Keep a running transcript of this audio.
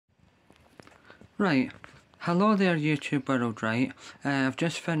Right, hello there YouTube world, right? I've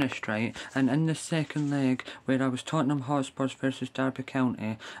just finished, right, and in the second leg where I was Tottenham Hotspurs versus Derby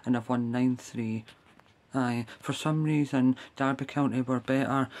County and I've won 9-3. Aye, for some reason Derby County were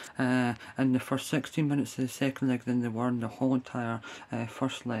better in the first 16 minutes of the second leg than they were in the whole entire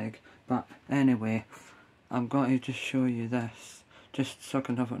first leg. But anyway, I'm going to just show you this, just so I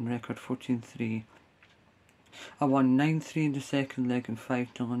can have it on record. 14-3. I won 9-3 in the second leg and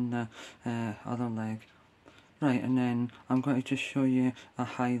 5-0 in the other leg. Right, and then I'm going to just show you a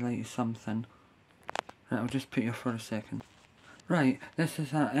highlight of something. Right, I'll just put you for a second. Right, this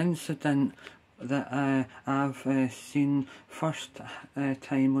is an incident that I've seen first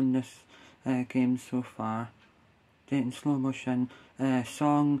time on this game so far. Did it in slow motion.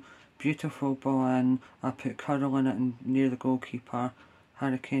 Song, beautiful ball in. I put curl in it and near the goalkeeper.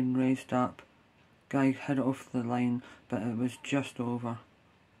 Hurricane raised up. Guy hit it off the line, but it was just over.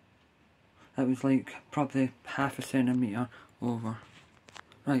 It was like probably half a centimetre over.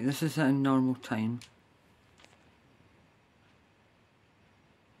 Right, this is it in normal time.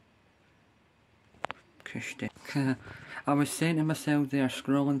 I was saying to myself there,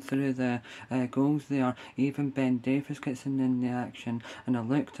 scrolling through the goals there, even Ben Davies gets in the action, and I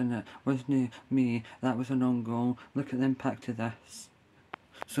looked and it wasn't me, that was an own goal. Look at the impact of this.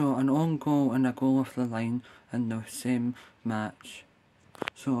 So an own goal and a goal off the line in the same match.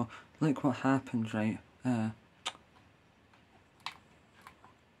 So look what happens, right? I'll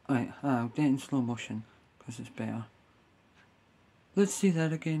do it in slow motion because it's better. Let's see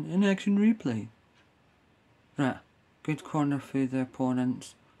that again in action replay. Right, good corner for the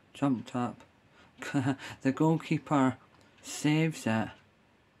opponents. Jumped up. The goalkeeper saves it,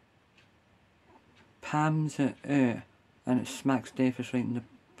 pams it out, and it smacks Davies right in the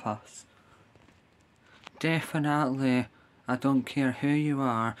puss. Definitely, I don't care who you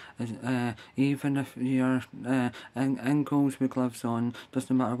are, even if you're in goals with gloves on,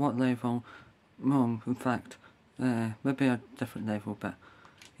 doesn't matter what level. Well, in fact, maybe a different level, but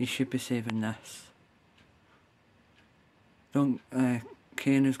you should be saving this.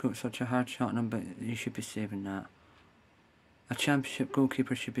 Kane has got such a hard shot on him, but you should be saving that. A championship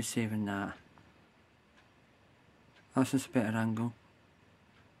goalkeeper should be saving that. That's just a better angle.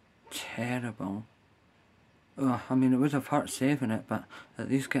 Terrible. Oh, I mean, it would have hurt saving it, but at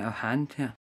least get a hand to it.